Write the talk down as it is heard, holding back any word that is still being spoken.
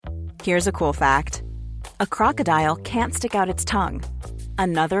Here's a cool fact. A crocodile can't stick out its tongue.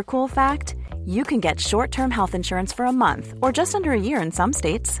 Another cool fact, you can get short-term health insurance for a month or just under a year in some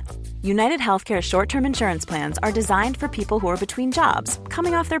states. United Healthcare short-term insurance plans are designed for people who are between jobs,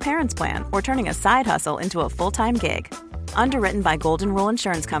 coming off their parents' plan, or turning a side hustle into a full-time gig. Underwritten by Golden Rule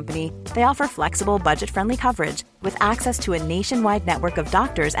Insurance Company, they offer flexible, budget-friendly coverage with access to a nationwide network of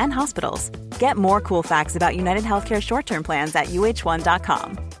doctors and hospitals. Get more cool facts about United Healthcare short-term plans at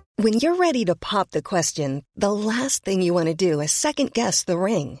uh1.com. When you're ready to pop the question, the last thing you want to do is second-guess the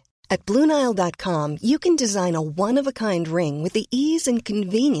ring. At BlueNile.com, you can design a one-of-a-kind ring with the ease and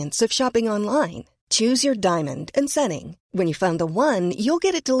convenience of shopping online. Choose your diamond and setting. When you find the one, you'll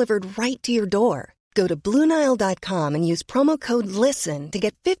get it delivered right to your door. Go to BlueNile.com and use promo code LISTEN to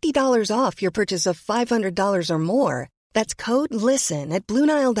get $50 off your purchase of $500 or more. That's code LISTEN at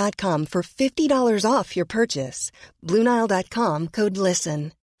BlueNile.com for $50 off your purchase. BlueNile.com, code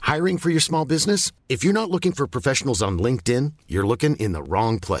LISTEN. Hiring for your small business? If you're not looking for professionals on LinkedIn, you're looking in the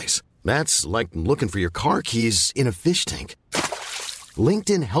wrong place. That's like looking for your car keys in a fish tank.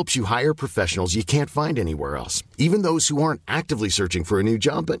 LinkedIn helps you hire professionals you can't find anywhere else, even those who aren't actively searching for a new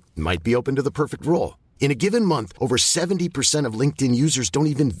job but might be open to the perfect role. In a given month, over 70% of LinkedIn users don't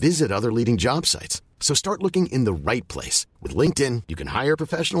even visit other leading job sites. So start looking in the right place. With LinkedIn, you can hire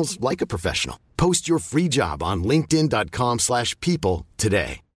professionals like a professional. Post your free job on linkedin.com/people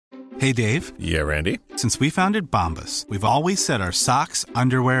today. Hey, Dave. Yeah, Randy. Since we founded Bombas, we've always said our socks,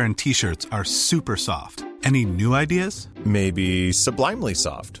 underwear, and T-shirts are super soft. Any new ideas? Maybe sublimely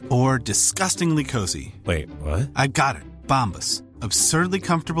soft. Or disgustingly cozy. Wait, what? I got it. Bombas. Absurdly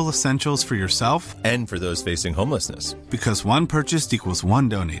comfortable essentials for yourself and for those facing homelessness. Because one purchased equals one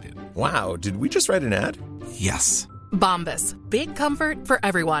donated. Wow, did we just write an ad? Yes. Bombas. Big comfort for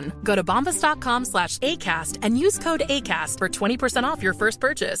everyone. Go to bombas.com/ACAST and use code ACAST for 20% off your first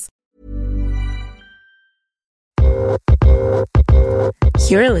purchase.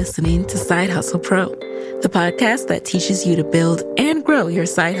 You're listening to Side Hustle Pro, the podcast that teaches you to build and grow your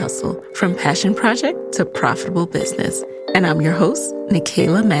side hustle from passion project to profitable business. And I'm your host,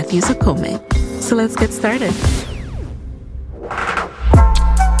 Nicaila Matthews-Okome. So let's get started.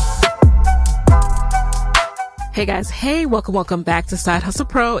 Hey guys, hey, welcome back to Side Hustle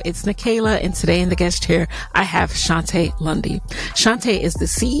Pro. It's Nicaila, and today in the guest chair, I have Shontay Lundy. Shontay is the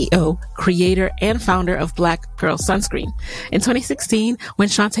CEO, creator, and founder of Black Girl Sunscreen. In 2016, when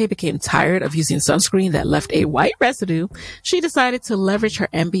Shontay became tired of using sunscreen that left a white residue, she decided to leverage her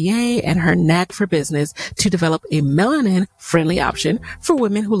MBA and her knack for business to develop a melanin-friendly option for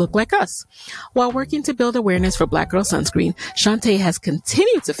women who look like us. While working to build awareness for Black Girl Sunscreen, Shontay has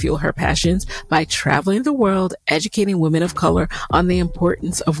continued to fuel her passions by traveling the world, educating women of color on the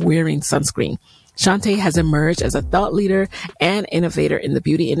importance of wearing sunscreen. Shontay has emerged as a thought leader and innovator in the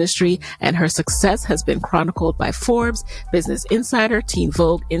beauty industry, and her success has been chronicled by Forbes, Business Insider, Teen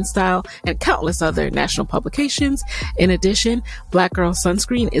Vogue, InStyle, and countless other national publications. In addition, Black Girl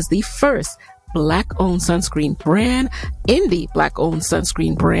Sunscreen is the first Black-owned sunscreen brand, indie Black-owned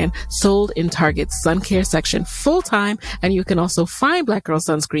sunscreen brand, sold in Target's sun care section full-time, and you can also find Black Girl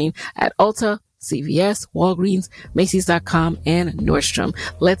Sunscreen at Ulta, CVS, Walgreens, Macy's.com, and Nordstrom.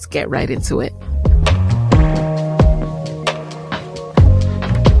 Let's get right into it.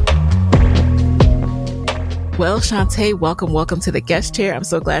 Well, Shontay, welcome to the guest chair. I'm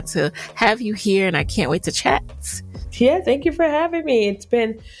so glad to have you here, and I can't wait to chat. Yeah, thank you for having me. It's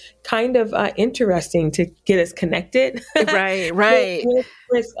been kind of interesting to get us connected. Right.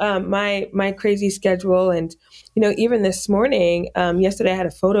 with my crazy schedule. And, even this morning, yesterday I had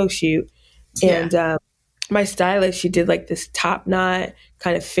a photo shoot. And my stylist, she did like this top knot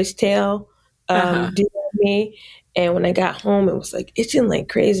kind of fishtail do on me. And when I got home, it was like itching like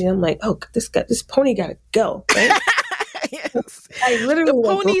crazy. I'm like, oh, this pony got to go. Right? Yes. I literally the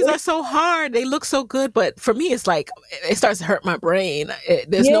ponies are so hard. They look so good. But for me, it's like it starts to hurt my brain.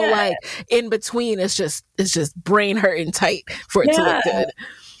 There's no like in between. It's just brain hurting tight for it to look good.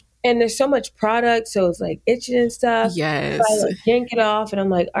 And there's so much product. So it's like itching and stuff. Yes. So I like yank it off and I'm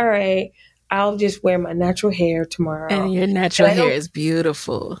like, all right, I'll just wear my natural hair tomorrow. And your natural hair is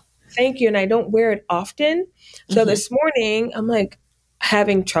beautiful. Thank you. And I don't wear it often. So this morning, I'm like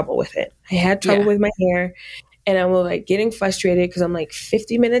having trouble with it. I had trouble with my hair. And I'm like getting frustrated because I'm like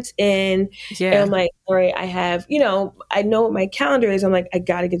 50 minutes in. Yeah. And I'm like, all right, I have, I know what my calendar is. I'm like, I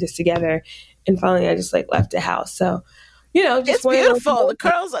got to get this together. And finally, I just like left the house. So, just it's beautiful. The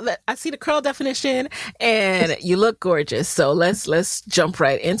curls, I see the curl definition and you look gorgeous. So let's jump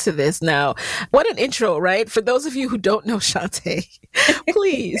right into this now. What an intro, right? For those of you who don't know Shontay,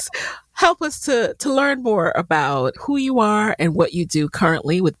 please help us to learn more about who you are and what you do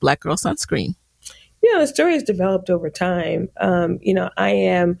currently with Black Girl Sunscreen? The story has developed over time. I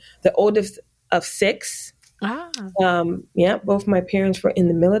am the oldest of six. Ah. Both my parents were in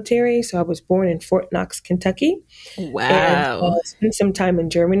the military. So I was born in Fort Knox, Kentucky. Wow. And spent some time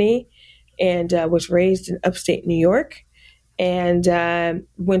in Germany and was raised in upstate New York and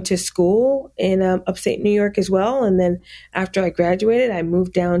went to school in upstate New York as well. And then after I graduated, I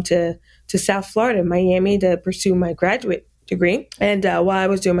moved down to South Florida, Miami, to pursue my graduate degree. And while I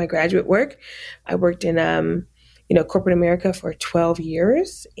was doing my graduate work, I worked in corporate America for 12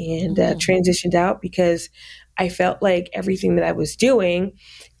 years and transitioned out because I felt like everything that I was doing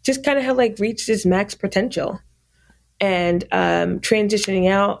just kind of had like reached its max potential. And transitioning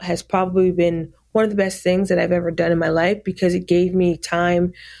out has probably been one of the best things that I've ever done in my life because it gave me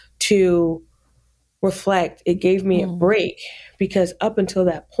time to reflect. It gave me a break because up until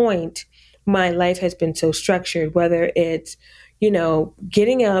that point, my life has been so structured, whether it's,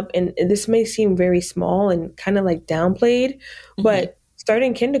 getting up, and this may seem very small and kind of like downplayed, but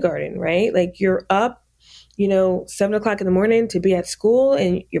starting kindergarten, right? Like you're up, 7:00 in the morning to be at school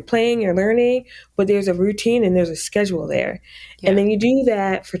and you're playing, you're learning, but there's a routine and there's a schedule there. Yeah. And then you do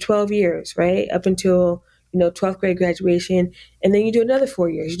that for 12 years, right? Up until, 12th grade graduation. And then you do another 4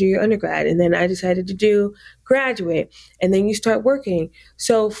 years, you do your undergrad. And then I decided to do graduate and then you start working.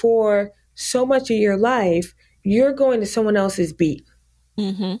 So for so much of your life, you're going to someone else's beat,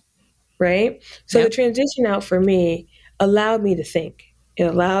 right? So the transition out for me allowed me to think. It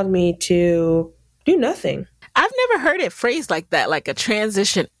allowed me to do nothing. I've never heard it phrased like that, like a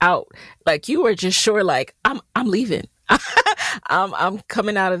transition out. Like you were just sure, like I'm leaving. I'm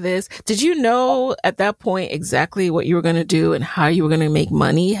coming out of this. Did you know at that point exactly what you were going to do and how you were going to make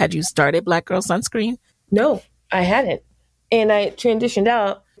money? Had you started Black Girl Sunscreen? No, I hadn't. And I transitioned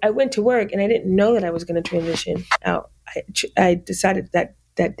out. I went to work and I didn't know that I was going to transition out. I decided that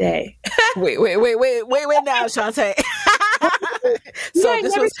day. Wait now, Shontay. So I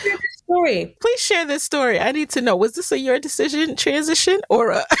never shared this story. Please share this story. I need to know. Was this your decision, transition,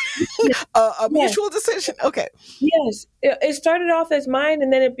 or a mutual decision? Okay. Yes. It started off as mine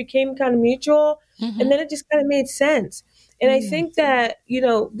and then it became kind of mutual and then it just kind of made sense. And I think that,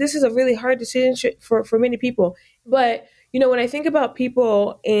 this is a really hard decision for many people. But, when I think about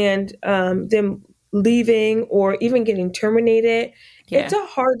people and them leaving or even getting terminated, it's a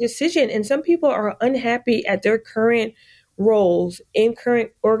hard decision. And some people are unhappy at their current roles in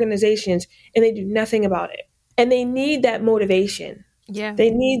current organizations and they do nothing about it. And they need that motivation. Yeah.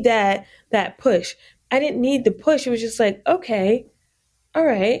 They need that push. I didn't need the push. It was just like, okay, all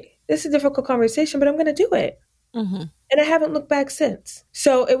right, this is a difficult conversation, but I'm going to do it. And I haven't looked back since.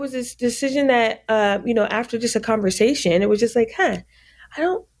 So it was this decision that, after just a conversation, it was just like, I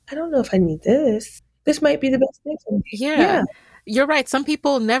don't know if I need this. This might be the best thing for me. Yeah. You're right. Some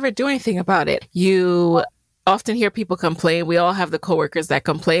people never do anything about it. You often hear people complain. We all have the coworkers that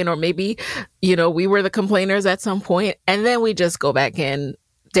complain, or maybe, we were the complainers at some point, and then we just go back in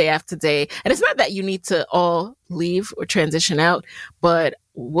day after day. And it's not that you need to all leave or transition out, but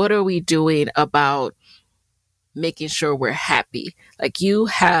what are we doing about making sure we're happy? Like you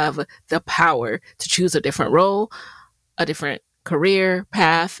have the power to choose a different role, a different career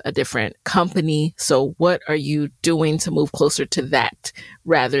path, a different company. So what are you doing to move closer to that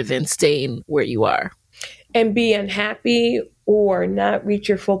rather than staying where you are? And be unhappy or not reach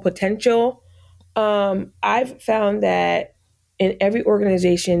your full potential. I've found that in every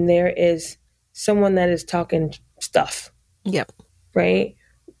organization, there is someone that is talking stuff. Yep. Right?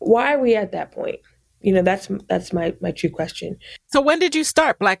 Why are we at that point? That's my true question. So when did you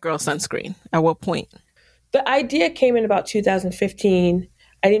start Black Girl Sunscreen? At what point? The idea came in about 2015.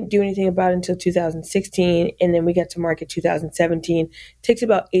 I didn't do anything about it until 2016, and then we got to market 2017. It takes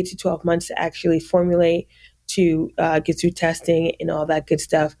about 8 to 12 months to actually formulate, to get through testing and all that good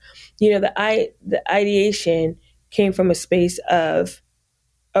stuff. The ideation came from a space of,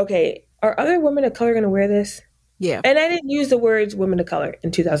 okay, are other women of color going to wear this? Yeah. And I didn't use the words women of color in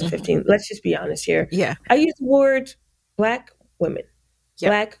 2015. Let's just be honest here. Yeah. I used the words Black women. Yep.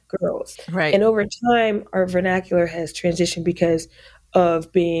 Black girls. Right. And over time, our vernacular has transitioned because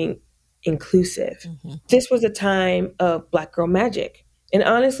of being inclusive. This was a time of Black girl magic. And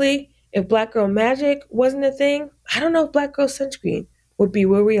honestly, if Black girl magic wasn't a thing, I don't know if Black Girl Sunscreen would be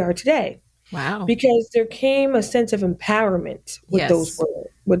where we are today. Wow. Because there came a sense of empowerment with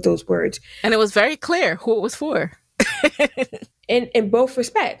those words. And it was very clear who it was for. In both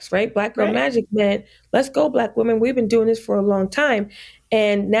respects, right? Black girl magic meant, let's go, Black women. We've been doing this for a long time.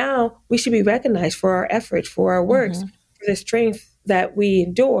 And now we should be recognized for our efforts, for our works, for the strength that we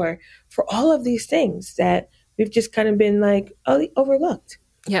endure for all of these things that we've just kind of been like overlooked.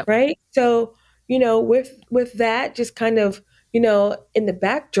 Yep. Right. So, with that, just kind of, in the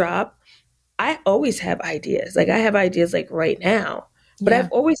backdrop, I always have ideas. Like I have ideas like right now, but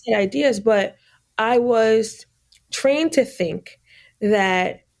I've always had ideas, but I was trained to think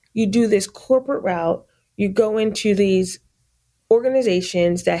that you do this corporate route, you go into these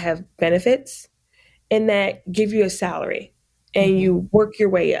organizations that have benefits and that give you a salary and you work your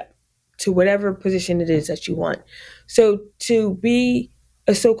way up to whatever position it is that you want. So to be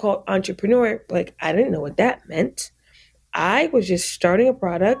a so-called entrepreneur, like I didn't know what that meant. I was just starting a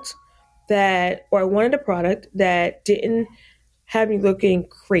product I wanted a product that didn't have me looking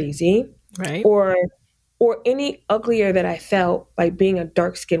crazy, right, or any uglier that I felt by being a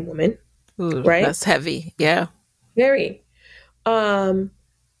dark-skinned woman. Ooh, right? That's heavy. Yeah. Very. And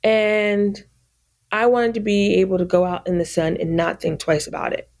I wanted to be able to go out in the sun and not think twice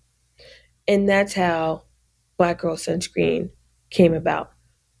about it. And that's how Black Girl Sunscreen came about,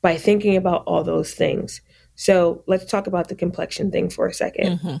 by thinking about all those things. So let's talk about the complexion thing for a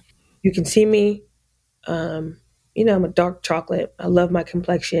second. You can see me, I'm a dark chocolate. I love my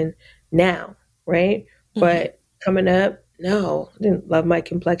complexion now, right? But coming up, no, I didn't love my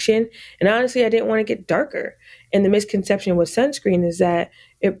complexion. And honestly, I didn't want to get darker. And the misconception with sunscreen is that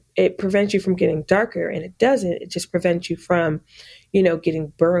it prevents you from getting darker, and it doesn't. It just prevents you from,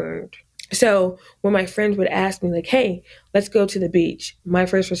 getting burned. So when my friends would ask me like, hey, let's go to the beach, my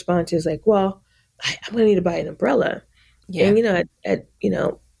first response is like, well, I'm going to need to buy an umbrella. Yeah. And, at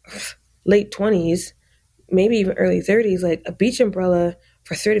late 20s, maybe even early 30s, like a beach umbrella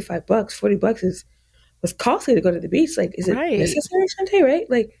for $35, $40 was costly to go to the beach. Like, is it necessary, Shontay, right?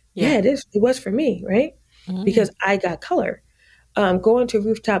 Like, yeah, it is. It was for me, right? Because I got color. Going to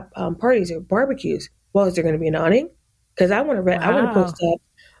rooftop parties or barbecues. Well, is there going to be an awning? Because I want to post up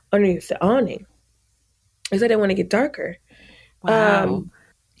underneath the awning. Because I didn't want to get darker. Wow.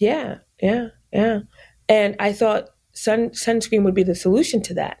 Yeah. And I thought sunscreen would be the solution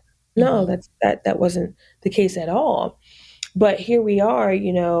to that. No, that wasn't the case at all. But here we are,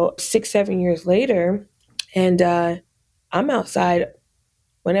 6-7 years later, and I'm outside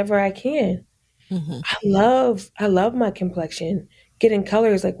whenever I can. I love my complexion. Getting color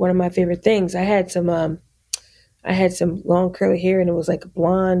is like one of my favorite things. I had some long curly hair, and it was like a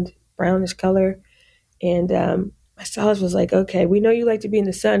blonde, brownish color. And my stylist was like, "Okay, we know you like to be in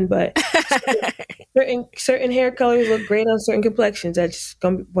the sun, but certain hair colors look great on certain complexions. I just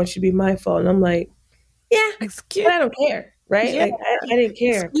want you to be mindful." And I'm like, "Yeah, but I don't care, right? Yeah. Like I didn't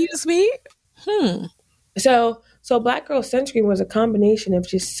care." Excuse me. So Black Girl Sunscreen was a combination of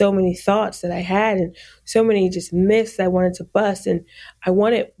just so many thoughts that I had, and so many just myths I wanted to bust. And I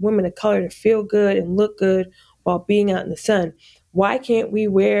wanted women of color to feel good and look good while being out in the sun. Why can't we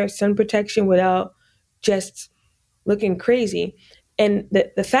wear sun protection without just looking crazy? And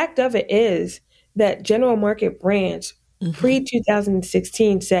the fact of it is that general market brands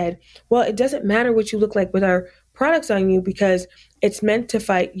pre-2016 said, well, it doesn't matter what you look like with our products on you because it's meant to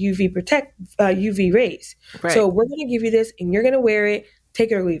fight UV rays. Right. So we're going to give you this and you're going to wear it,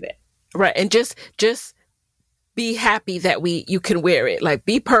 take it or leave it. Right. And just be happy that you can wear it. Like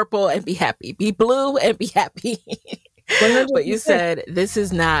be purple and be happy. Be blue and be happy. But you said this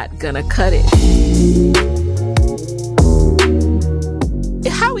is not going to cut it.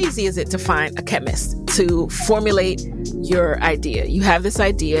 How easy is it to find a chemist to formulate your idea? You have this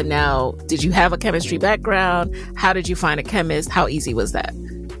idea now. Did you have a chemistry background? How did you find a chemist? How easy was that?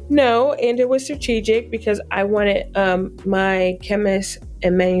 No, and it was strategic because I wanted my chemist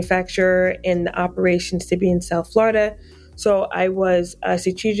and manufacturer and the operations to be in South Florida. So I was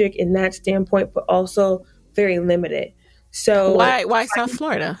strategic in that standpoint, but also very limited. So why South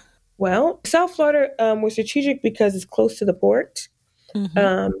Florida? Well, South Florida was strategic because it's close to the port.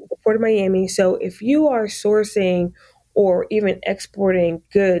 The Port of Miami. So if you are sourcing or even exporting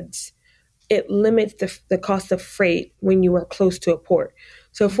goods, it limits the cost of freight when you are close to a port.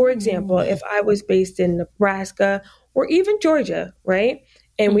 So for example, if I was based in Nebraska or even Georgia, right,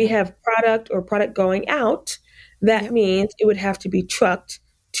 and we have product going out, that means it would have to be trucked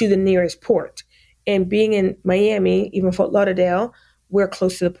to the nearest port. And being in Miami, even Fort Lauderdale, we're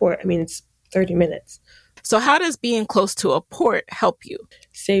close to the port. I mean, it's 30 minutes. So how does being close to a port help you?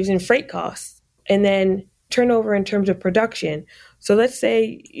 Saves in freight costs and then turnover in terms of production. So let's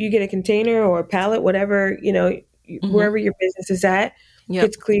say you get a container or a pallet, whatever, wherever your business is at,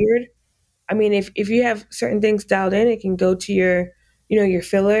 gets cleared. I mean, if you have certain things dialed in, it can go to your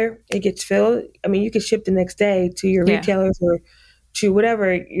filler. It gets filled. I mean, you could ship the next day to your retailers or to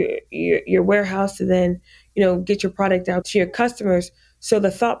whatever your warehouse to then, get your product out to your customers. So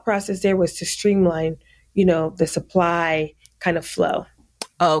the thought process there was to streamline, the supply kind of flow.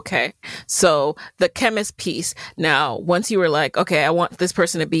 Okay. So the chemist piece. Now, once you were like, okay, I want this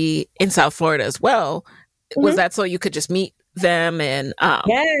person to be in South Florida as well, was that so you could just meet them and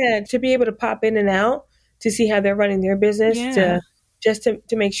yeah, to be able to pop in and out to see how they're running their business, to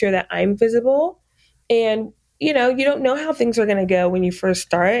make sure that I'm visible. And you don't know how things are going to go when you first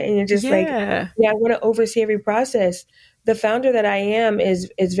start, and you're just like, I want to oversee every process. The founder that I am is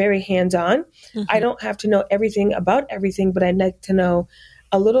very hands-on. I don't have to know everything about everything, but I'd like to know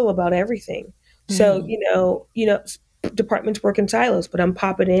a little about everything. So, departments work in silos, but I'm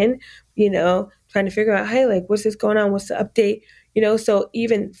popping in, trying to figure out, hey, like, what's this going on? What's the update? So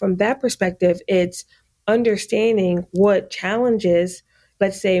even from that perspective, it's understanding what challenges,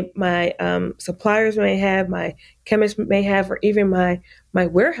 let's say my suppliers may have, my chemist may have, or even my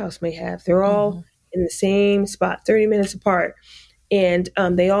warehouse may have. They're all in the same spot, 30 minutes apart, and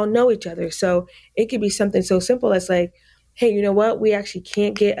they all know each other. So it could be something so simple as like, hey, you know what? We actually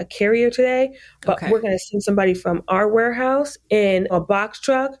can't get a carrier today, but we're going to send somebody from our warehouse in a box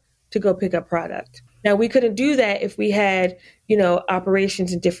truck to go pick up product. Now, we couldn't do that if we had,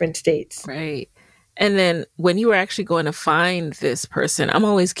 operations in different states. Right. And then when you were actually going to find this person, I'm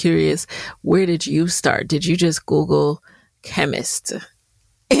always curious, where did you start? Did you just Google chemist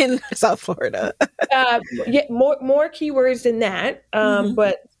in South Florida? More keywords than that.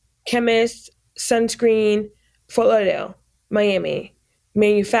 But chemist, sunscreen, Fort Lauderdale, Miami,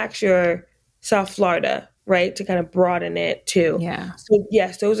 manufacturer, South Florida, right? To kind of broaden it too. Yeah. So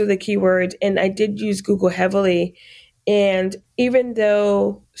yes, those are the keywords. And I did use Google heavily. And even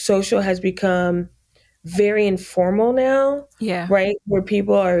though social has become very informal now, right? Where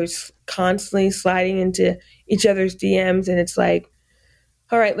people are constantly sliding into each other's DMs, and it's like,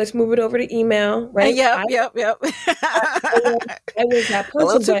 all right, let's move it over to email, right? Yep. I was that person. A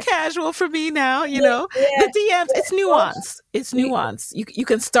little too casual for me now, The DMs, it's nuance. It's nuance. You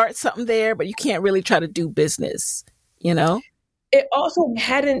can start something there, but you can't really try to do business, It also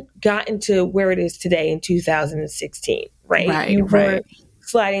hadn't gotten to where it is today in 2016, right? You weren't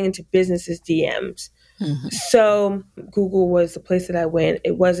sliding into businesses' DMs. So Google was the place that I went.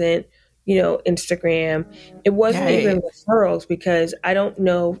 It wasn't, Instagram. It wasn't even referrals, because I don't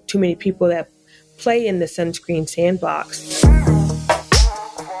know too many people that play in the sunscreen sandbox.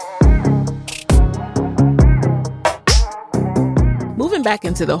 Moving back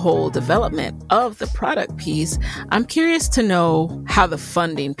into the whole development of the product piece, I'm curious to know how the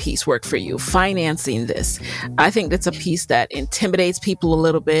funding piece worked for you, financing this. I think that's a piece that intimidates people a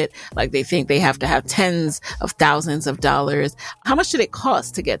little bit. Like they think they have to have tens of thousands of dollars. How much did it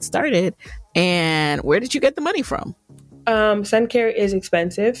cost to get started? And where did you get the money from? Sun care is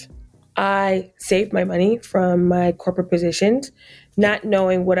expensive. I saved my money from my corporate positions, not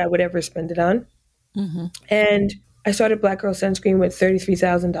knowing what I would ever spend it on. And I started Black Girl Sunscreen with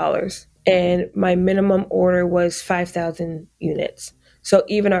 $33,000, and my minimum order was 5,000 units. So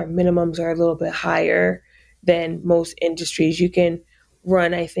even our minimums are a little bit higher than most industries. You can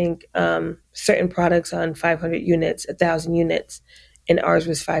run, I think, certain products on 500 units, 1,000 units, and ours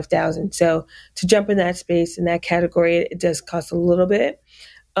was 5,000. So to jump in that space, in that category, it does cost a little bit.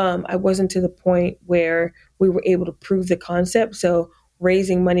 I wasn't to the point where we were able to prove the concept. So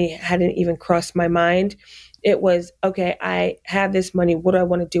raising money hadn't even crossed my mind. It was, okay, I have this money. What do I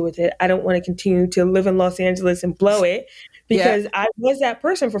want to do with it? I don't want to continue to live in Los Angeles and blow it, because I was that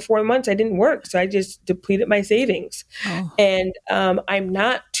person for 4 months. I didn't work. So I just depleted my savings. And I'm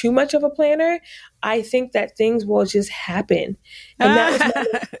not too much of a planner. I think that things will just happen. And that was my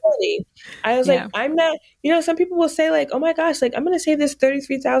mentality. I was like, I'm not, some people will say like, oh my gosh, like I'm going to save this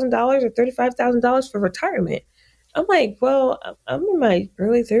 $33,000 or $35,000 for retirement. I'm like, well, I'm in my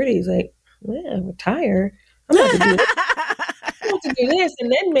early 30s. Like, retire. I'm about to do this. I'm about to do this,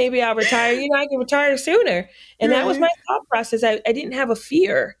 and then maybe I'll retire. I can retire sooner. And that was my thought process. I didn't have a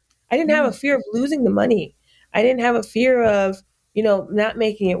fear. I didn't have a fear of losing the money. I didn't have a fear of, not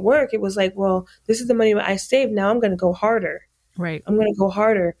making it work. It was like, well, this is the money I saved. Now I'm going to go harder. Right. I'm going to go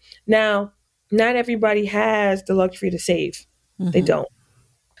harder. Now, not everybody has the luxury to save. They don't.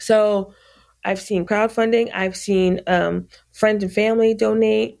 So I've seen crowdfunding. I've seen friends and family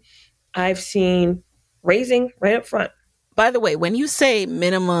donate. I've seen raising right up front. By the way, when you say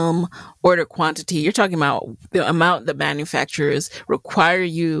minimum order quantity, you're talking about the amount the manufacturers require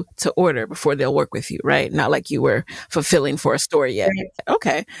you to order before they'll work with you, right? Not like you were fulfilling for a store yet. Right.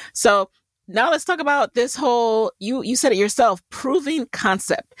 Okay. So now let's talk about this whole, you said it yourself, proving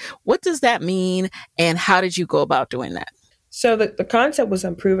concept. What does that mean, and how did you go about doing that? So the concept was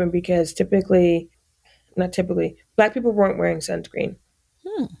unproven because typically not typically, Black people weren't wearing sunscreen,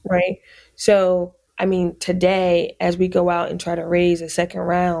 right? So, I mean, today, as we go out and try to raise a second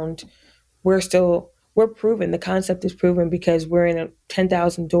round, we're proven, the concept is proven because we're in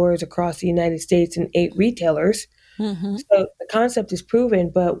 10,000 doors across the United States and 8 retailers. So the concept is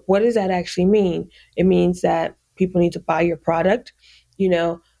proven, but what does that actually mean? It means that people need to buy your product.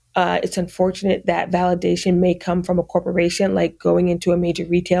 It's unfortunate that validation may come from a corporation, like going into a major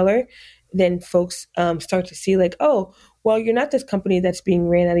retailer. Then folks start to see like, oh, well, you're not this company that's being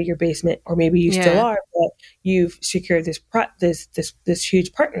ran out of your basement, or maybe you still are, but you've secured this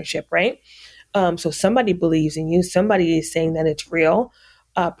huge partnership, right? So somebody believes in you. Somebody is saying that it's real.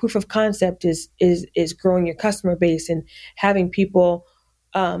 Proof of concept is growing your customer base and having people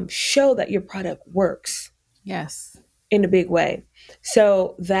show that your product works. Yes. In a big way.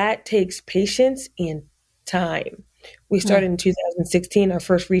 So that takes patience and time. We started in 2016. Our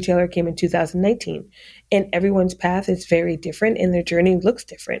first retailer came in 2019. And everyone's path is very different and their journey looks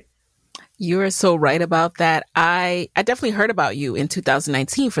different. You're so right about that. I definitely heard about you in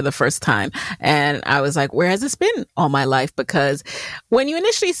 2019 for the first time. And I was like, where has this been all my life? Because when you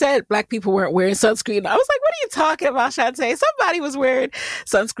initially said Black people weren't wearing sunscreen, I was like, what are you talking about, Shontay? Somebody was wearing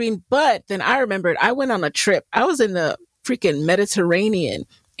sunscreen. But then I remembered I went on a trip. I was in the freaking Mediterranean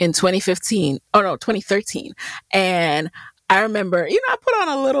in 2013. And I remember, I put on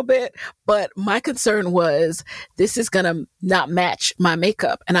a little bit, but my concern was this is going to not match my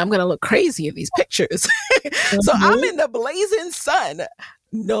makeup and I'm going to look crazy in these pictures. So I'm in the blazing sun,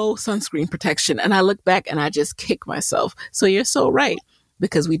 no sunscreen protection. And I look back and I just kick myself. So you're so right,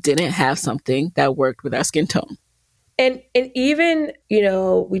 because we didn't have something that worked with our skin tone. And even,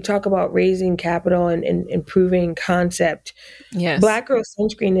 we talk about raising capital and improving concept. Yes. Black Girl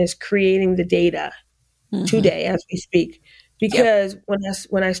Sunscreen is creating the data today as we speak. Because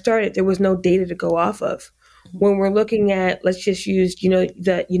when I started, there was no data to go off of. When we're looking at, let's just use,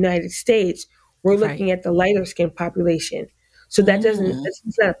 the United States, we're looking at the lighter skin population. So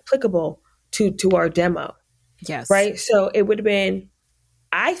it's not applicable to our demo. Yes. Right. So it would have been,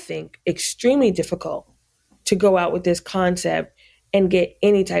 I think, extremely difficult to go out with this concept and get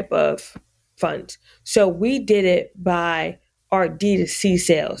any type of funds. So we did it by our D2C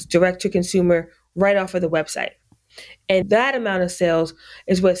sales, direct to consumer, right off of the website. And that amount of sales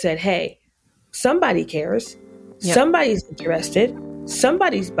is what said, hey, somebody cares. Yep. Somebody's interested.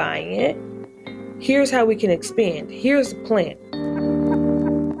 Somebody's buying it. Here's how we can expand. Here's the plan.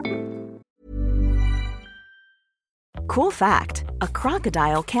 Cool fact, a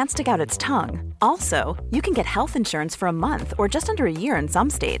crocodile can't stick out its tongue. Also, you can get health insurance for a month or just under a year in some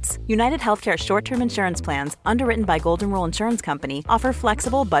states. United Healthcare short-term insurance plans, underwritten by Golden Rule Insurance Company, offer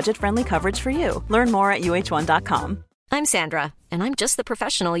flexible, budget-friendly coverage for you. Learn more at UH1.com. I'm Sandra, and I'm just the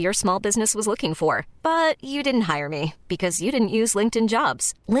professional your small business was looking for. But you didn't hire me because you didn't use LinkedIn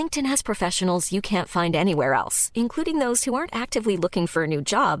Jobs. LinkedIn has professionals you can't find anywhere else, including those who aren't actively looking for a new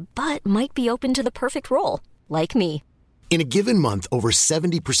job, but might be open to the perfect role, like me. In a given month, over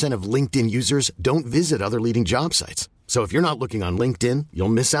 70% of LinkedIn users don't visit other leading job sites. So if you're not looking on LinkedIn, you'll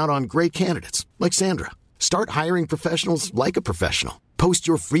miss out on great candidates like Sandra. Start hiring professionals like a professional. Post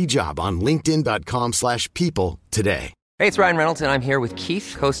your free job on linkedin.com/people today. Hey, it's Ryan Reynolds, and I'm here with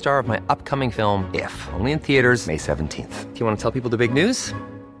Keith, co-star of my upcoming film, If, only in theaters May 17th. Do you want to tell people the big news?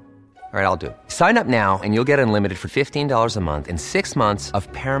 All right, I'll do it. Sign up now and you'll get unlimited for $15 a month and 6 months of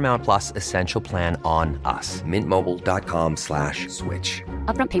Paramount Plus Essential Plan on us. MintMobile.com/switch.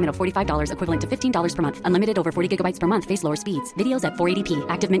 Upfront payment of $45 equivalent to $15 per month. Unlimited over 40 gigabytes per month. Face lower speeds. Videos at 480p.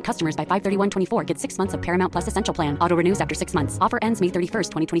 Active Mint customers by 531.24 get 6 months of Paramount Plus Essential Plan. Auto renews after 6 months. Offer ends May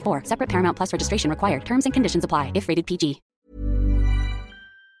 31st, 2024. Separate Paramount Plus registration required. Terms and conditions apply if rated PG.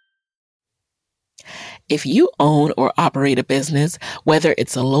 If you own or operate a business, whether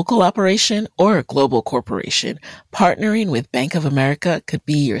it's a local operation or a global corporation, partnering with Bank of America could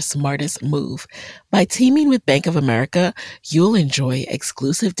be your smartest move. By teaming with Bank of America, you'll enjoy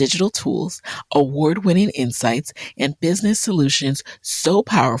exclusive digital tools, award-winning insights, and business solutions so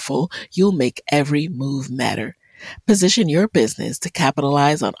powerful you'll make every move matter. Position your business to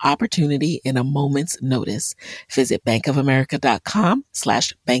capitalize on opportunity in a moment's notice. Visit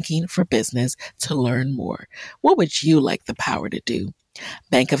bankofamerica.com/banking for business to learn more. What would you like the power to do?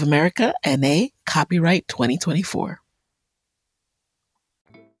 Bank of America, N.A., copyright 2024.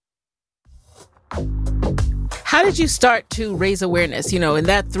 How did you start to raise awareness? In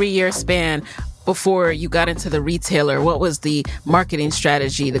that 3-year span, before you got into the retailer, what was the marketing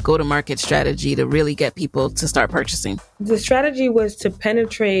strategy, the go-to-market strategy to really get people to start purchasing? The strategy was to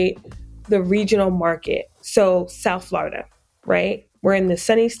penetrate the regional market. So South Florida, right? We're in the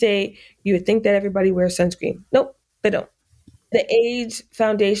sunny state. You would think that everybody wears sunscreen. Nope, they don't. The AIDS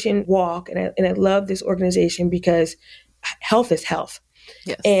Foundation walk, and I love this organization because health is health.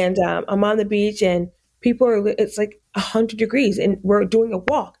 Yes. And I'm on the beach and it's like 100 degrees and we're doing a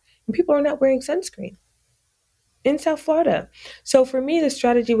walk and people are not wearing sunscreen in South Florida. So for me, the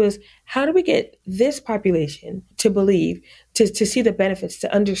strategy was, how do we get this population to believe, to see the benefits,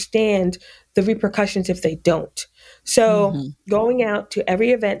 to understand the repercussions if they don't? So going out to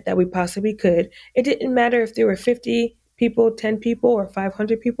every event that we possibly could, it didn't matter if there were 50 people, 10 people, or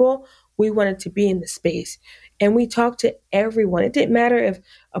 500 people, we wanted to be in the space. And we talked to everyone. It didn't matter if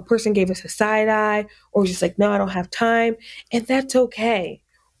a person gave us a side eye or was just like, no, I don't have time. And that's okay,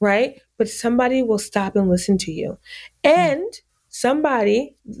 right? But somebody will stop and listen to you. And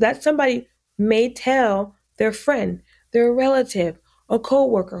somebody may tell their friend, their relative, a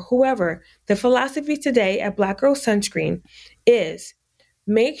coworker, whoever. The philosophy today at Black Girl Sunscreen is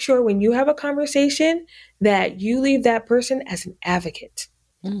make sure when you have a conversation that you leave that person as an advocate.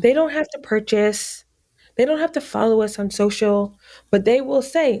 They don't have to purchase. They don't have to follow us on social, but they will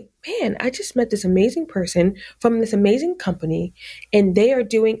say, man, I just met this amazing person from this amazing company and they are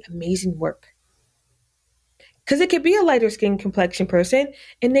doing amazing work. Because it could be a lighter skin complexion person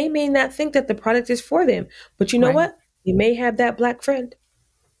and they may not think that the product is for them. But you know what? They may have that Black friend.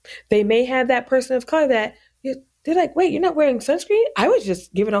 They may have that person of color that they're like, wait, you're not wearing sunscreen? I was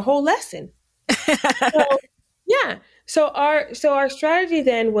just giving a whole lesson. So, yeah. So our strategy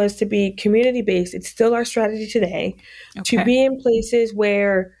then was to be community-based. It's still our strategy today, to be in places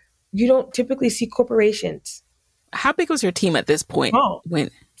where you don't typically see corporations. How big was your team at this point? One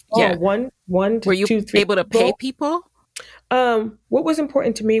to Were you 2, 3 able to pay people? What was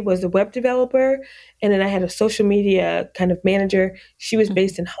important to me was the web developer, and then I had a social media kind of manager. She was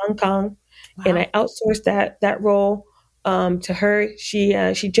based in Hong Kong, and I outsourced that role to her.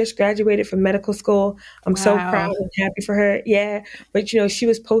 She just graduated from medical school. I'm so proud and happy for her. Yeah. But, she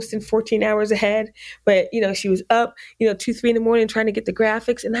was posting 14 hours ahead, but, she was up, 2, 3 in the morning trying to get the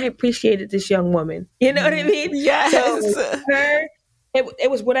graphics. And I appreciated this young woman. You know what I mean? Yes. So her, it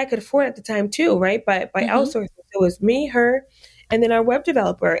was what I could afford at the time too, right? By outsourcing. So it was me, her, and then our web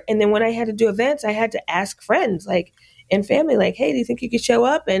developer. And then when I had to do events, I had to ask friends and family, hey, do you think you could show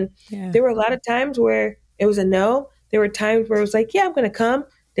up? And there were a lot of times where it was a no. There were times where it was like, yeah, I'm going to come,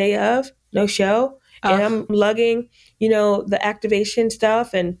 day of, no show. And I'm lugging, the activation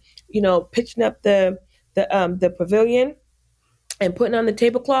stuff and, pitching up the pavilion and putting on the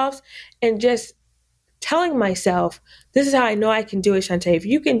tablecloths and just telling myself, this is how I know I can do it, Shontay.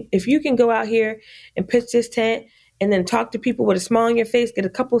 If you can go out here and pitch this tent and then talk to people with a smile on your face, get a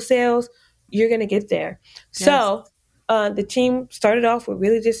couple sales, you're going to get there. Yes. So the team started off with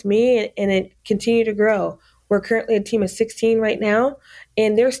really just me and it continued to grow. We're currently a team of 16 right now,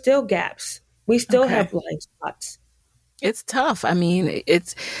 and there's still gaps. We still have blind spots. It's tough. I mean,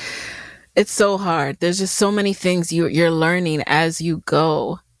 it's so hard. There's just so many things you're learning as you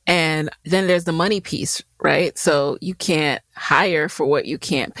go. And then there's the money piece, right? So you can't hire for what you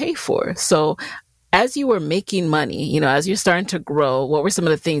can't pay for. So as you were making money, as you're starting to grow, what were some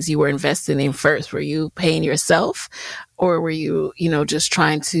of the things you were investing in first? Were you paying yourself or were you, just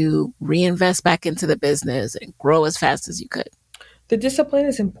trying to reinvest back into the business and grow as fast as you could? The discipline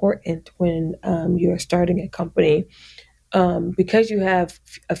is important when you're starting a company. Because you have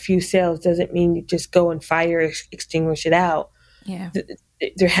a few sales doesn't mean you just go and fire, extinguish it out. Yeah.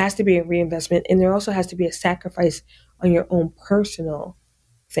 There has to be a reinvestment, and there also has to be a sacrifice on your own personal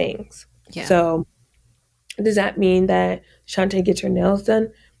things. Yeah. So does that mean that Shontay gets her nails done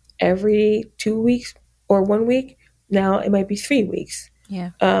every 2 weeks or 1 week? Now it might be 3 weeks.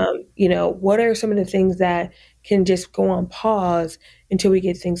 Yeah. What are some of the things that can just go on pause until we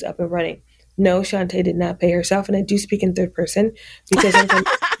get things up and running? No, Shontay did not pay herself, and I do speak in third person because I'm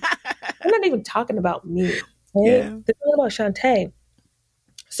not even talking about me. Right? Yeah. It's all about Shontay.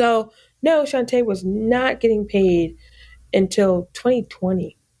 So no, Shontay was not getting paid until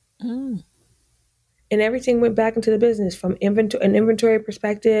 2020. And everything went back into the business from an inventory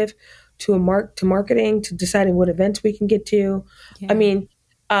perspective to marketing to deciding what events we can get to. Yeah. I mean,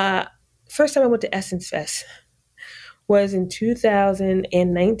 first time I went to Essence Fest was in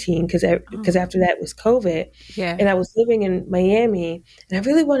 2019 because after that was COVID. Yeah. And I was living in Miami and I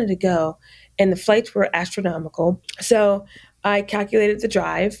really wanted to go. And the flights were astronomical. So I calculated the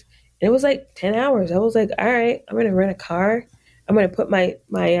drive and it was like 10 hours. I was like, all right, I'm going to rent a car. I'm going to put my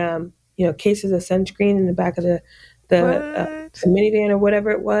cases of sunscreen in the back of the minivan or whatever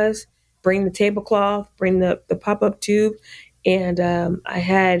it was, bring the tablecloth, bring the pop-up tube. And I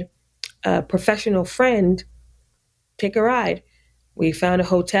had a professional friend take a ride. We found a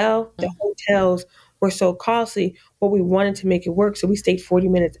hotel. The hotels were so costly, but we wanted to make it work. So we stayed 40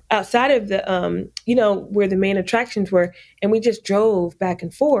 minutes outside of the, where the main attractions were. And we just drove back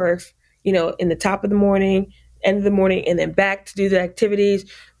and forth, in the top of the morning, end of the morning, and then back to do the activities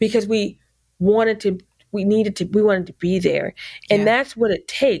because we wanted to be there. And that's what it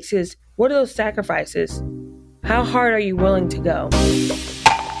takes is, what are those sacrifices? How hard are you willing to go?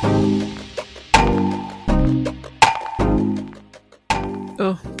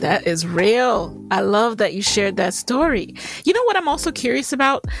 Oh, that is real. I love that you shared that story. You know what I'm also curious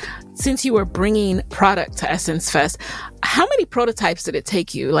about? Since you were bringing product to Essence Fest, how many prototypes did it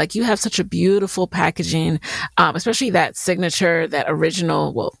take you? Like, you have such a beautiful packaging, especially that signature, that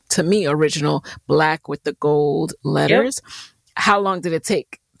original, well, to me, original black with the gold letters. Yep. How long did it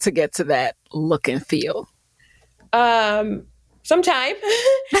take to get to that look and feel? Some time.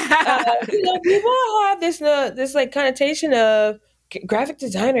 People have this like connotation of graphic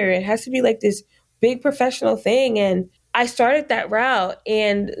designer. It has to be like this big professional thing. And I started that route.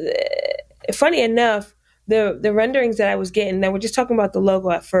 And funny enough, the renderings that I was getting, that we're just talking about the logo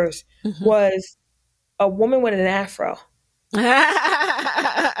at first, was a woman with an afro.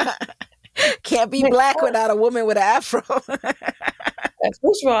 Can't be black without a woman with an afro.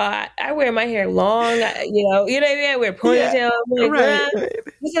 First of all, I wear my hair long, you know what I mean? I wear ponytail. Yeah, right.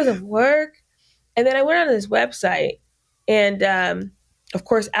 This doesn't work. And then I went on this website and, of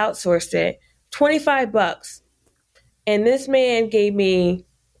course, outsourced it. $25. And this man gave me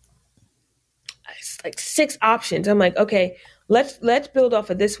like 6 options. I'm like, okay, let's build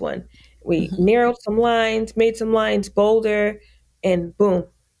off of this one. We narrowed some lines, made some lines bolder, and boom,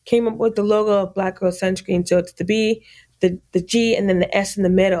 came up with the logo of Black Girl Sunscreen. So it's the B, the G, and then the S in the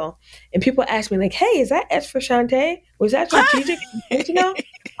middle. And people ask me like, hey, is that S for Shontay? Was that strategic?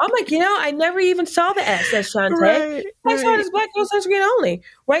 I'm like, I never even saw the S as Shontay. I saw it as Black Girl Sunscreen only.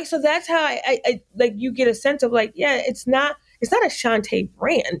 Right. So that's how I like, you get a sense of like, yeah, it's not a Shontay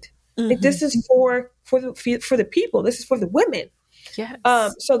brand. Like, this is for the people. This is for the women. Yes.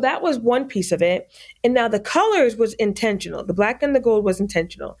 So that was one piece of it. And now the colors was intentional. The black and the gold was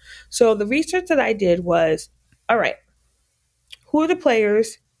intentional. So the research that I did was, all right, who are the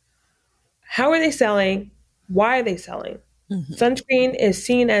players? How are they selling? Why are they selling? Sunscreen is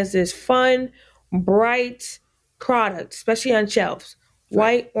seen as this fun, bright product, especially on shelves.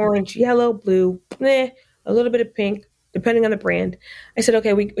 White, orange, yellow, blue, a little bit of pink, depending on the brand. I said,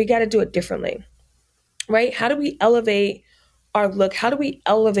 okay, we got to do it differently, right? How do we elevate our look? How do we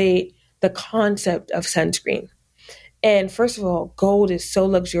elevate the concept of sunscreen? And first of all, gold is so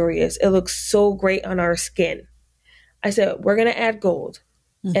luxurious. It looks so great on our skin. I said, we're going to add gold.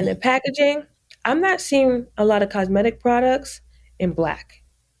 And the packaging, I'm not seeing a lot of cosmetic products in black.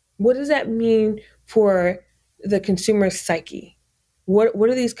 What does that mean for the consumer's psyche? What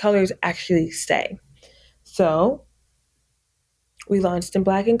do these colors actually say? So we launched in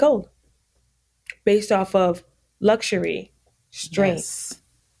black and gold based off of luxury, strength,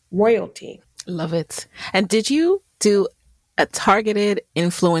 royalty. Love it. And did you do a targeted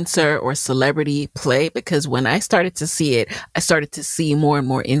influencer or celebrity play? Because when I started to see it, I started to see more and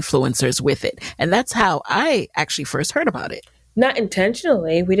more influencers with it. And that's how I actually first heard about it. Not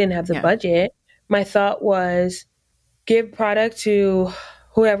intentionally. We didn't have the budget. My thought was give product to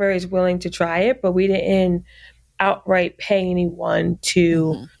whoever is willing to try it, but we didn't outright pay anyone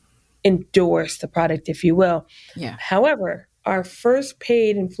to endorse the product, if you will. Yeah. However, our first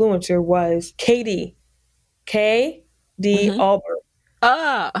paid influencer was Katie, K.D. Albert.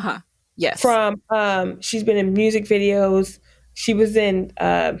 Yes. From, she's been in music videos. She was in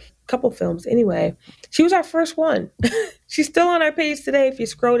a couple films. Anyway, she was our first one. She's still on our page today if you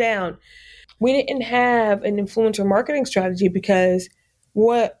scroll down. We didn't have an influencer marketing strategy because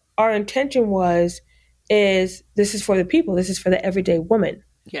what our intention is this is for the people. This is for the everyday woman,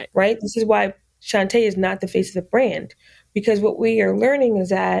 right? This is why Shontay is not the face of the brand, because what we are learning is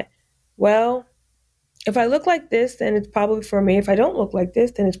that, well, if I look like this, then it's probably for me. If I don't look like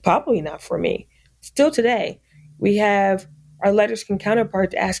this, then it's probably not for me. Still today, we have our lighter skin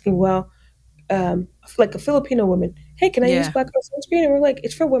counterparts asking, well, like a Filipino woman, hey, can I use Black Girl Sunscreen? And we're like,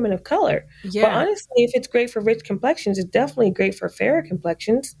 it's for women of color. Yeah. But honestly, if it's great for rich complexions, it's definitely great for fairer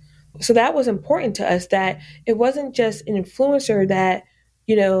complexions. So that was important to us, that it wasn't just an influencer that,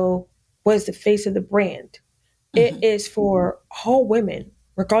 was the face of the brand. It is for all women,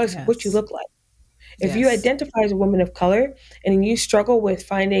 regardless of what you look like. If you identify as a woman of color and you struggle with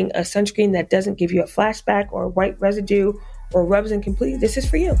finding a sunscreen that doesn't give you a flashback or white residue or rubs incompletely, this is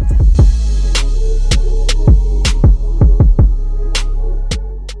for you.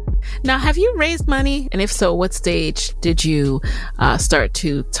 Now, have you raised money? And if so, what stage did you start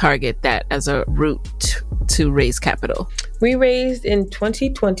to target that as a route to raise capital? We raised in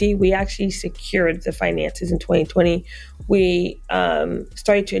 2020. We actually secured the finances in 2020. We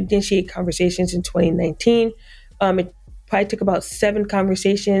started to initiate conversations in 2019. It probably took about 7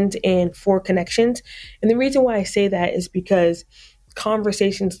 conversations and 4 connections. And the reason why I say that is because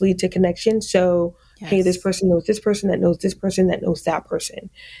conversations lead to connections. So, hey, this person knows this person that knows this person that knows that person.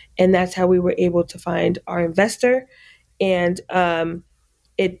 And that's how we were able to find our investor. And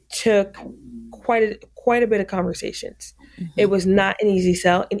it took quite a bit of conversations. Mm-hmm. It was not an easy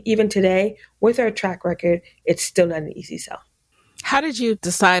sell. And even today, with our track record, it's still not an easy sell. How did you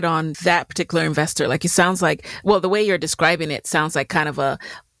decide on that particular investor? Like, it sounds like, well, the way you're describing it sounds like kind of a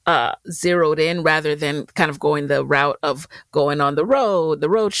zeroed in rather than kind of going the route of going on the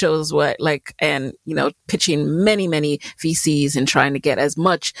road shows and, pitching many, many VCs and trying to get as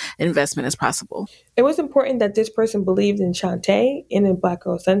much investment as possible. It was important that this person believed in Shontay and in Black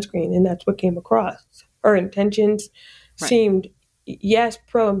Girl Sunscreen, and that's what came across. Her intentions seemed, yes,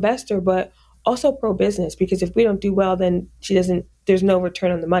 pro-investor, but also pro-business, because if we don't do well, then there's no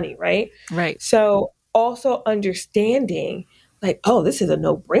return on the money, right? Right. So also understanding, like, oh, this is a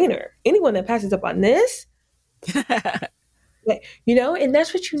no-brainer. Anyone that passes up on this, and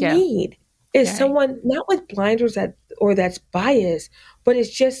that's what you need is someone not with blinders that's biased, but it's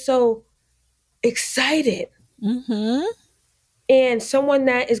just so excited. Mm-hmm. And someone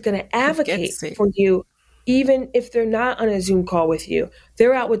that is going to advocate for you, even if they're not on a Zoom call with you.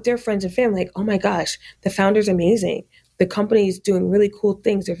 They're out with their friends and family, like, oh my gosh, the founder's amazing. The company is doing really cool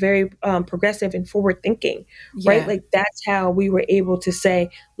things. They're very progressive and forward thinking, right? Like, that's how we were able to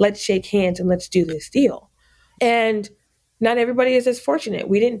say, let's shake hands and let's do this deal. And not everybody is as fortunate.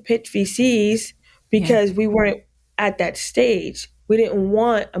 We didn't pitch VCs because we weren't at that stage. We didn't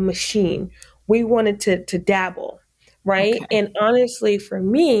want a machine. We wanted to dabble, right? Okay. And honestly, for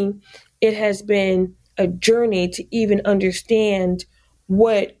me, it has been a journey to even understand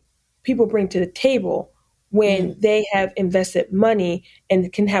what people bring to the table when they have invested money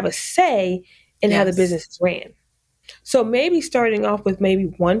and can have a say in how the business is ran. So maybe starting off with maybe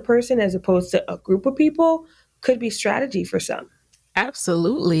one person as opposed to a group of people could be strategy for some.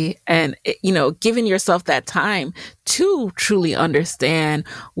 Absolutely. And, giving yourself that time to truly understand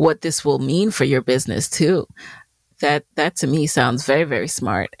what this will mean for your business too. That to me sounds very, very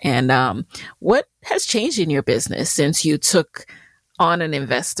smart. And what has changed in your business since you took on an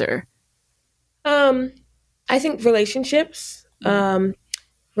investor? I think relationships, and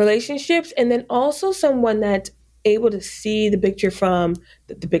then also someone that's able to see the picture from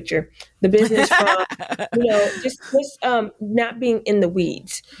the business from, just not being in the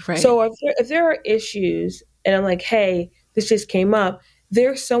weeds. Right. So if there are issues and I'm like, hey, this just came up,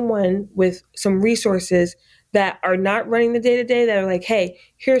 there's someone with some resources that are not running the day-to-day that are like, hey,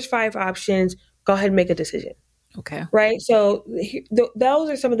 here's 5 options, go ahead and make a decision. Okay. Right. So those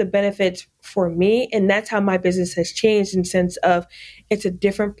are some of the benefits for me. And that's how my business has changed in the sense of it's a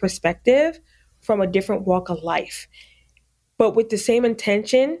different perspective from a different walk of life, but with the same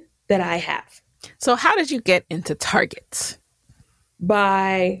intention that I have. So how did you get into targets?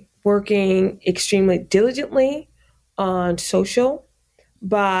 By working extremely diligently on social,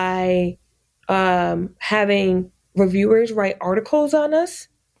 by having reviewers write articles on us,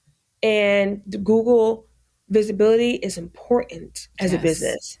 and the Google visibility is important as a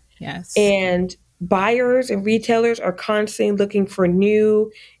business. Yes. And buyers and retailers are constantly looking for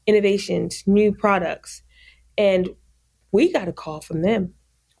new innovations, new products. And we got a call from them.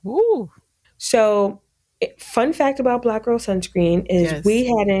 Ooh. So fun fact about Black Girl Sunscreen is we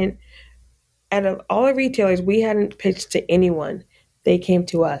hadn't, out of all the retailers, we hadn't pitched to anyone. They came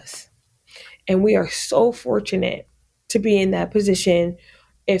to us. And we are so fortunate to be in that position.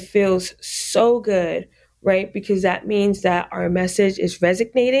 It feels so good, right? Because that means that our message is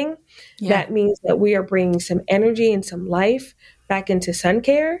resonating. Yeah. That means that we are bringing some energy and some life back into sun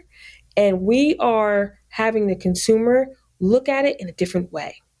care. And we are having the consumer look at it in a different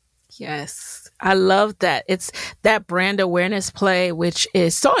way. Yes. I love that. It's that brand awareness play, which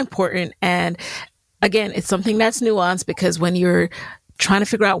is so important. And again, it's something that's nuanced because when you're trying to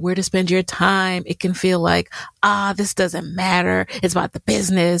figure out where to spend your time, it can feel like, this doesn't matter. It's about the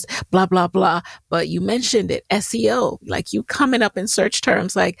business, blah, blah, blah. But you mentioned it, SEO, like you coming up in search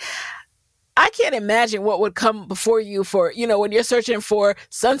terms, like I can't imagine what would come before you for, when you're searching for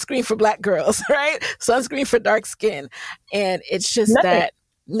sunscreen for Black girls, right? Sunscreen for dark skin. And it's just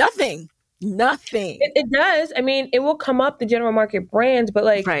nothing. It does. I mean, it will come up the general market brands, but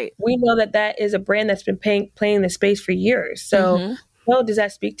we know that is a brand that's been playing the space for years. So No, does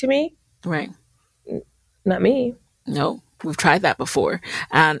that speak to me? Right. Not me. No, we've tried that before.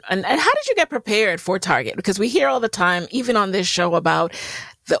 And how did you get prepared for Target? Because we hear all the time, even on this show, about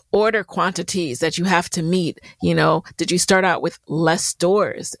the order quantities that you have to meet. You know, did you start out with less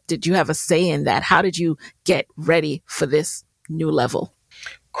stores? Did you have a say in that? How did you get ready for this new level?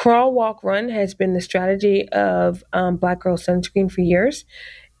 Crawl, walk, run has been the strategy of Black Girl Sunscreen for years.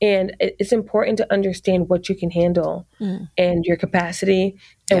 And it's important to understand what you can handle and your capacity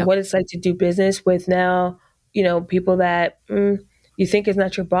and what it's like to do business with now, you know, people that you think is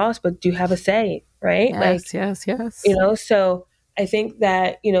not your boss, but do have a say, right? Yes. You know, so I think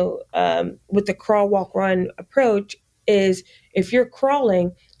that, you know, with the crawl, walk, run approach is if you're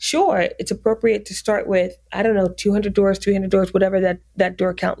crawling, sure, it's appropriate to start with, I don't know, 200 doors, 300 doors, whatever that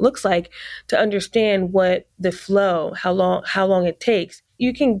door count looks like, to understand what the flow, how long it takes.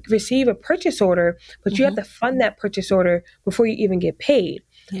 You can receive a purchase order, but you have to fund that purchase order before you even get paid,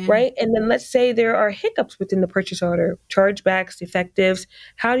 right? And then let's say there are hiccups within the purchase order, chargebacks, defectives.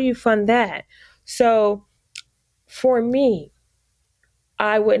 How do you fund that? So for me,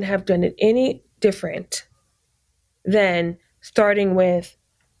 I wouldn't have done it any different than starting with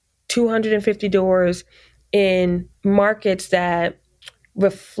 250 doors in markets that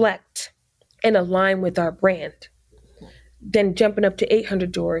reflect and align with our brand, then jumping up to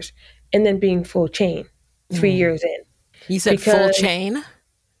 800 doors and then being full chain 3 years in. You said full chain?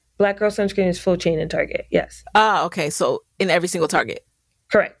 Black Girl Sunscreen is full chain in Target, yes. Ah, okay. So in every single Target?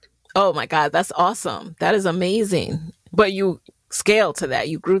 Correct. Oh my God, that's awesome. That is amazing. But you scaled to that.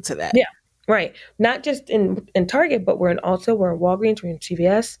 You grew to that. Yeah, right. Not just in Target, but we're in Walgreens, we're in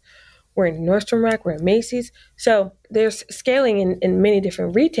CVS, we're in Nordstrom Rack, we're in Macy's. So there's scaling in many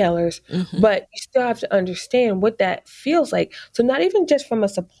different retailers, but you still have to understand what that feels like. So not even just from a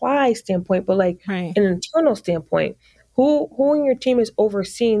supply standpoint, but like an internal standpoint. Who in your team is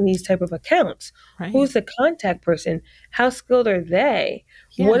overseeing these type of accounts? Right. Who's the contact person? How skilled are they?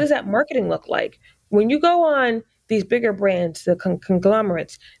 Yeah. What does that marketing look like? When you go on these bigger brands, the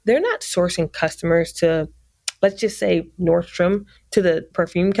conglomerates, they're not sourcing customers to, let's just say, Nordstrom, to the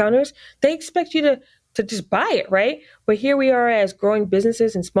perfume counters. They expect you to just buy it, right? But here we are as growing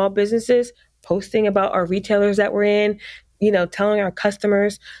businesses and small businesses posting about our retailers that we're in, you know, telling our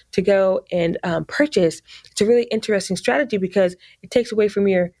customers to go and purchase. It's a really interesting strategy because it takes away from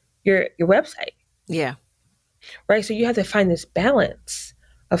your website. Yeah. Right? So you have to find this balance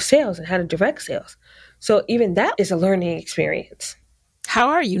of sales and how to direct sales. So even that is a learning experience. How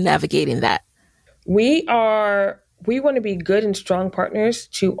are you navigating that? We want to be good and strong partners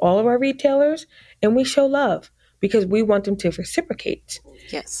to all of our retailers, and we show love because we want them to reciprocate.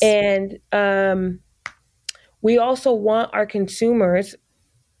 Yes. And we also want our consumers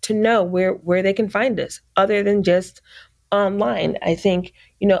to know where they can find us other than just online. I think,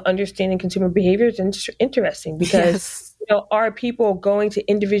 you know, understanding consumer behavior is interesting because, you know, are people going to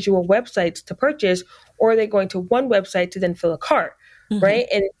individual websites to purchase, or are they going to one website to then fill a cart, right?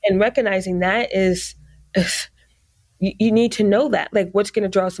 And recognizing that is you need to know that, like, what's going to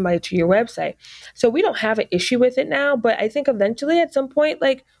draw somebody to your website. So we don't have an issue with it now, but I think eventually at some point,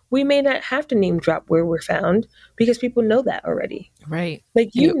 like, we may not have to name drop where we're found because people know that already. Right. Like,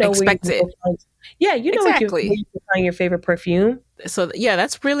 you know, expect where you it. find, yeah, you know, exactly. where you can find your favorite perfume. So yeah,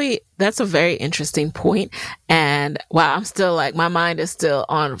 that's a very interesting point. And wow, I'm still like, my mind is still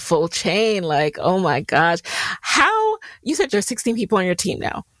on full chain. Like, oh my gosh. How, you said there's 16 people on your team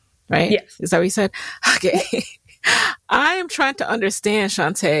now, right? Yes. Is that what you said? Okay. I am trying to understand,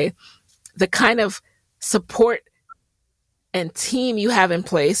 Shontay, the kind of support and team you have in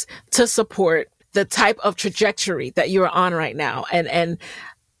place to support the type of trajectory that you're on right now and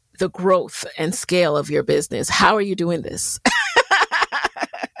the growth and scale of your business. How are you doing this?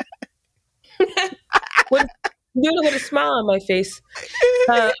 I'm doing it with a smile on my face.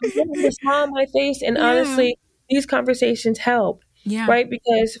 I'm doing it with a smile on my face. And honestly, these conversations help, right?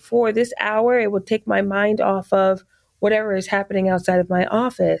 Because for this hour, it will take my mind off of whatever is happening outside of my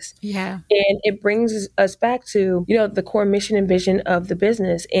office. Yeah. And it brings us back to, you know, the core mission and vision of the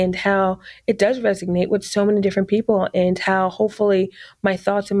business and how it does resonate with so many different people and how hopefully my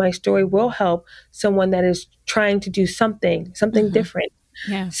thoughts and my story will help someone that is trying to do something different.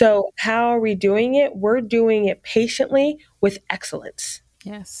 Yeah. So how are we doing it? We're doing it patiently with excellence.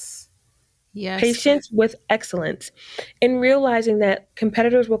 Yes. Yes. Patience with excellence, and realizing that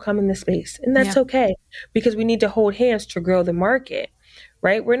competitors will come in the space, and that's okay because we need to hold hands to grow the market,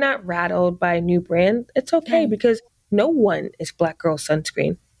 right? We're not rattled by a new brand. It's okay because no one is Black Girl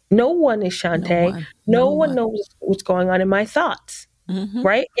Sunscreen. No one is Shontay. No one knows what's going on in my thoughts,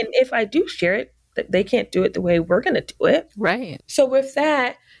 right? And if I do share it, They can't do it the way we're going to do it. Right. So with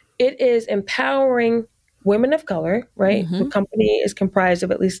that, it is empowering women of color, right? Mm-hmm. The company is comprised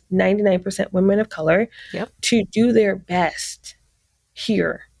of at least 99% women of color to do their best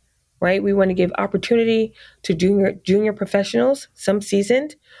here, right? We want to give opportunity to junior professionals, some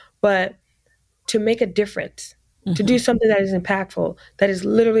seasoned, but to make a difference, to do something that is impactful, that is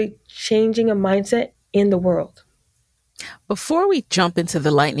literally changing a mindset in the world. Before we jump into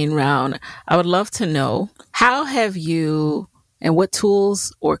the lightning round, I would love to know, how have you and what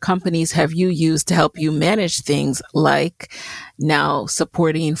tools or companies have you used to help you manage things like now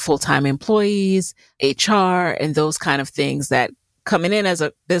supporting full-time employees, HR, and those kind of things that coming in as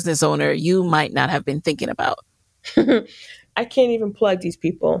a business owner, you might not have been thinking about? I can't even plug these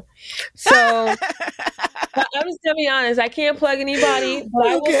people. So I'm just going to be honest. I can't plug anybody, but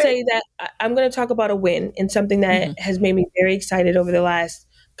I will say that I'm going to talk about a win and something that has made me very excited over the last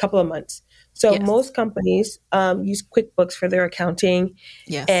couple of months. So most companies use QuickBooks for their accounting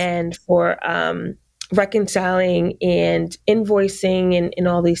and for reconciling and invoicing and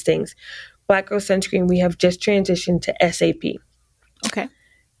all these things. Black Girl Sunscreen, we have just transitioned to SAP. Okay.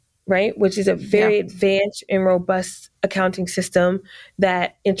 Right? Which is a very advanced and robust accounting system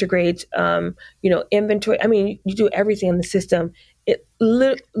that integrates, inventory. I mean, you do everything in the system.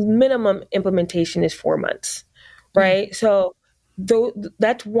 Minimum implementation is 4 months, right? So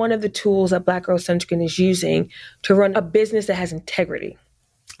that's one of the tools that Black Girl Sunscreen is using to run a business that has integrity.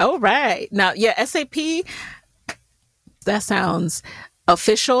 Oh, right. Now, SAP, that sounds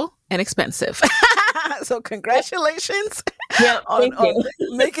official and expensive. So congratulations on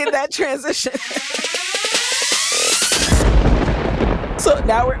making that transition. So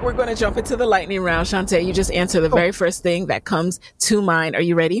now we're going to jump into the lightning round. Shontay, you just answer the very first thing that comes to mind. Are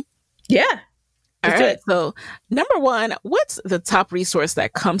you ready? Yeah. All right. So number one, what's the top resource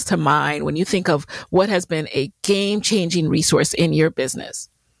that comes to mind when you think of what has been a game-changing resource in your business?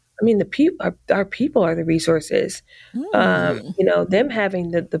 I mean, our people are the resources. Them having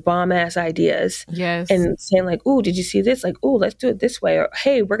the bomb ass ideas, and saying like, "Oh, did you see this? Like, oh, let's do it this way," or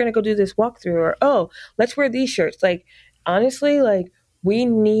 "Hey, we're gonna go do this walkthrough," or "Oh, let's wear these shirts." Like, honestly, like we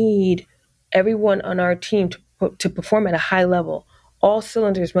need everyone on our team to perform at a high level. All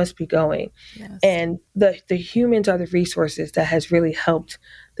cylinders must be going, and the humans are the resources that has really helped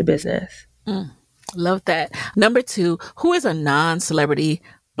the business. Love that. Number two, who is a non-celebrity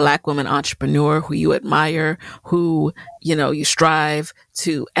Black woman entrepreneur who you admire, who, you strive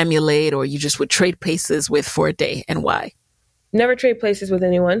to emulate, or you just would trade places with for a day, and why? Never trade places with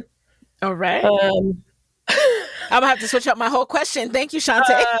anyone. All right. I'm going to have to switch up my whole question. Thank you,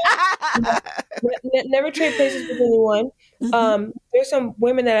 Shontay. Never trade places with anyone. There's some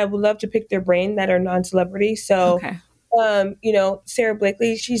women that I would love to pick their brain that are non-celebrity. So, Sarah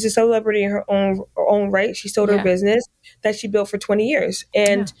Blakely, she's a celebrity in her own right. She sold her business that she built for 20 years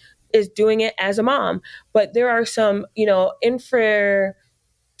and is doing it as a mom. But there are some,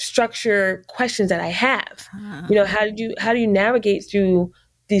 infrastructure questions that I have. How do you navigate through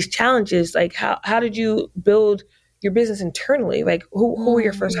these challenges? Like how did you build your business internally? Like who were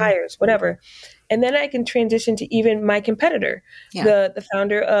your first hires, whatever. And then I can transition to even my competitor, the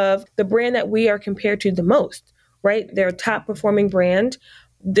founder of the brand that we are compared to the most. Right? They're a top performing brand.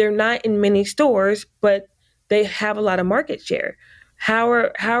 They're not in many stores, but they have a lot of market share. How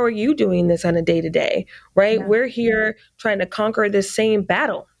are you doing this on a day to day? Right? Yeah. We're here trying to conquer this same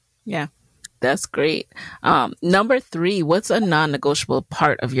battle. Yeah, that's great. Number three, what's a non-negotiable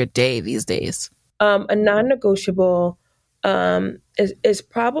part of your day these days? A non-negotiable is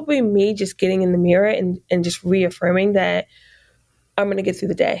probably me just getting in the mirror and just reaffirming that I'm going to get through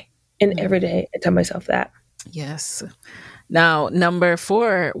the day. And every day I tell myself that. Yes. Now, number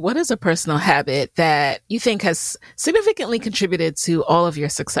four, what is a personal habit that you think has significantly contributed to all of your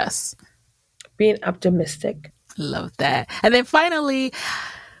success? Being optimistic. Love that. And then finally,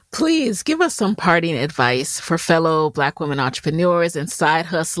 please give us some parting advice for fellow Black women entrepreneurs and side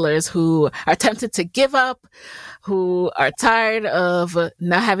hustlers who are tempted to give up, who are tired of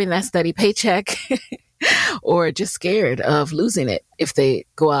not having that steady paycheck, or just scared of losing it if they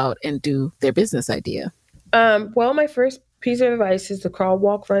go out and do their business idea. Well, my first piece of advice is the crawl,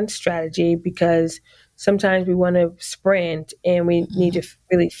 walk, run strategy, because sometimes we want to sprint and we need to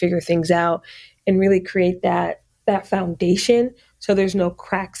really figure things out and really create that foundation so there's no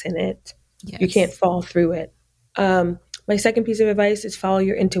cracks in it. Yes. You can't fall through it. My second piece of advice is follow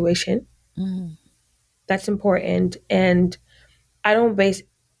your intuition. That's important. And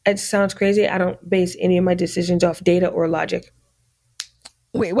it sounds crazy, I don't base any of my decisions off data or logic.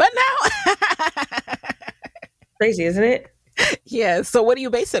 Wait, what now? Crazy, isn't it? Yeah. So what do you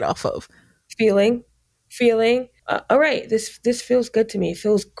base it off of? feeling, all right, this feels good to me. It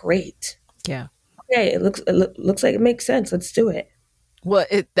feels great. Yeah. Okay, it looks like it makes sense. Let's do it. Well,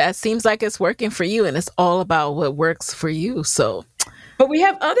 that seems like it's working for you, and it's all about what works for you. So, but we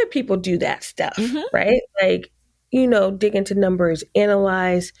have other people do that stuff, right? Like, dig into numbers,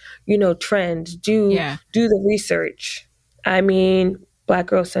 analyze, trends, do the research. I mean, Black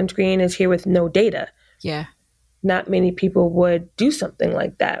Girl Sunscreen is here with no data. Yeah. Not many people would do something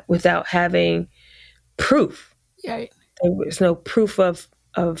like that without having proof. Yeah. There was no proof of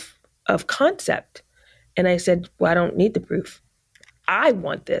concept. And I said, well, I don't need the proof. I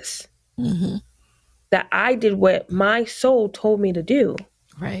want this. That I did what my soul told me to do.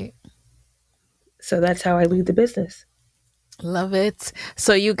 Right. So that's how I lead the business. Love it.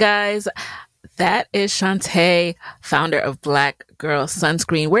 So you guys, that is Shontay, founder of Black Girl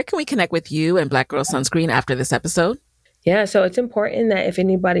Sunscreen. Where can we connect with you and Black Girl Sunscreen after this episode? Yeah, so it's important that if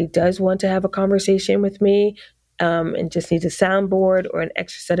anybody does want to have a conversation with me and just needs a soundboard or an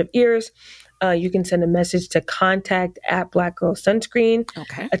extra set of ears, you can send a message to contact@Black Girl Sunscreen.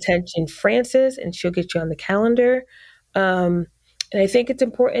 Okay. Attention Francis, and she'll get you on the calendar. And I think it's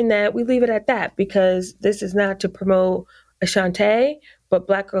important that we leave it at that, because this is not to promote a Shontay, but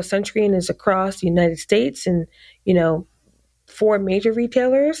Black Girl Sunscreen is across the United States and, 4 major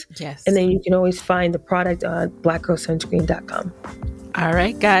retailers. Yes. And then you can always find the product on blackgirlsunscreen.com. All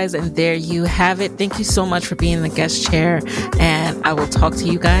right, guys. And there you have it. Thank you so much for being in the guest chair. And I will talk to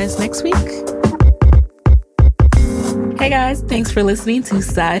you guys next week. Hey guys, thanks for listening to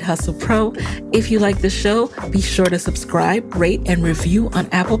Side Hustle Pro. If you like the show, be sure to subscribe, rate, and review on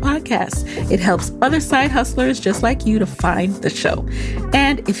Apple Podcasts. It helps other side hustlers just like you to find the show.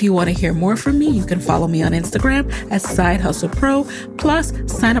 And if you want to hear more from me, you can follow me on Instagram at Side Hustle Pro. Plus,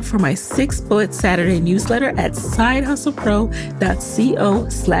 sign up for my 6-bullet Saturday newsletter at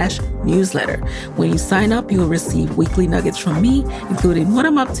sidehustlepro.co/newsletter. When you sign up, you'll receive weekly nuggets from me, including what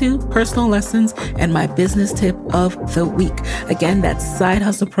I'm up to, personal lessons, and my business tip of the week. Again, that's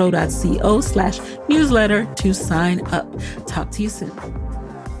sidehustlepro.co/newsletter to sign up. Talk to you soon.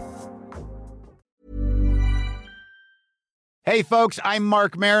 Hey folks, I'm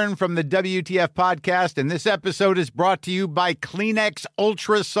Mark Maron from the WTF Podcast, and this episode is brought to you by Kleenex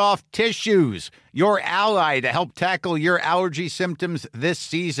Ultra Soft Tissues, your ally to help tackle your allergy symptoms this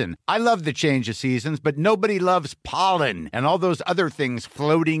season. I love the change of seasons, but nobody loves pollen and all those other things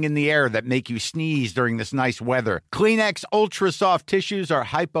floating in the air that make you sneeze during this nice weather. Kleenex Ultra Soft Tissues are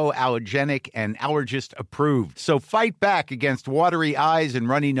hypoallergenic and allergist approved, so fight back against watery eyes and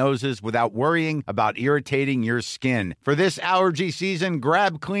runny noses without worrying about irritating your skin. For this allergy season,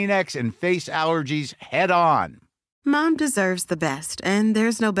 grab Kleenex and face allergies head on. Mom deserves the best, and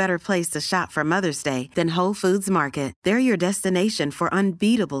there's no better place to shop for Mother's Day than Whole Foods Market. They're your destination for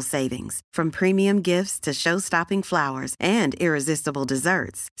unbeatable savings, from premium gifts to show-stopping flowers and irresistible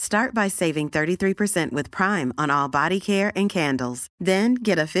desserts. Start by saving 33% with Prime on all body care and candles. Then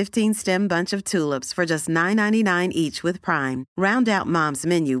get a 15-stem bunch of tulips for just $9.99 each with Prime. Round out Mom's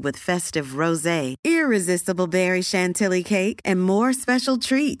menu with festive rosé, irresistible berry chantilly cake, and more special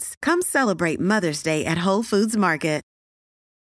treats. Come celebrate Mother's Day at Whole Foods Market.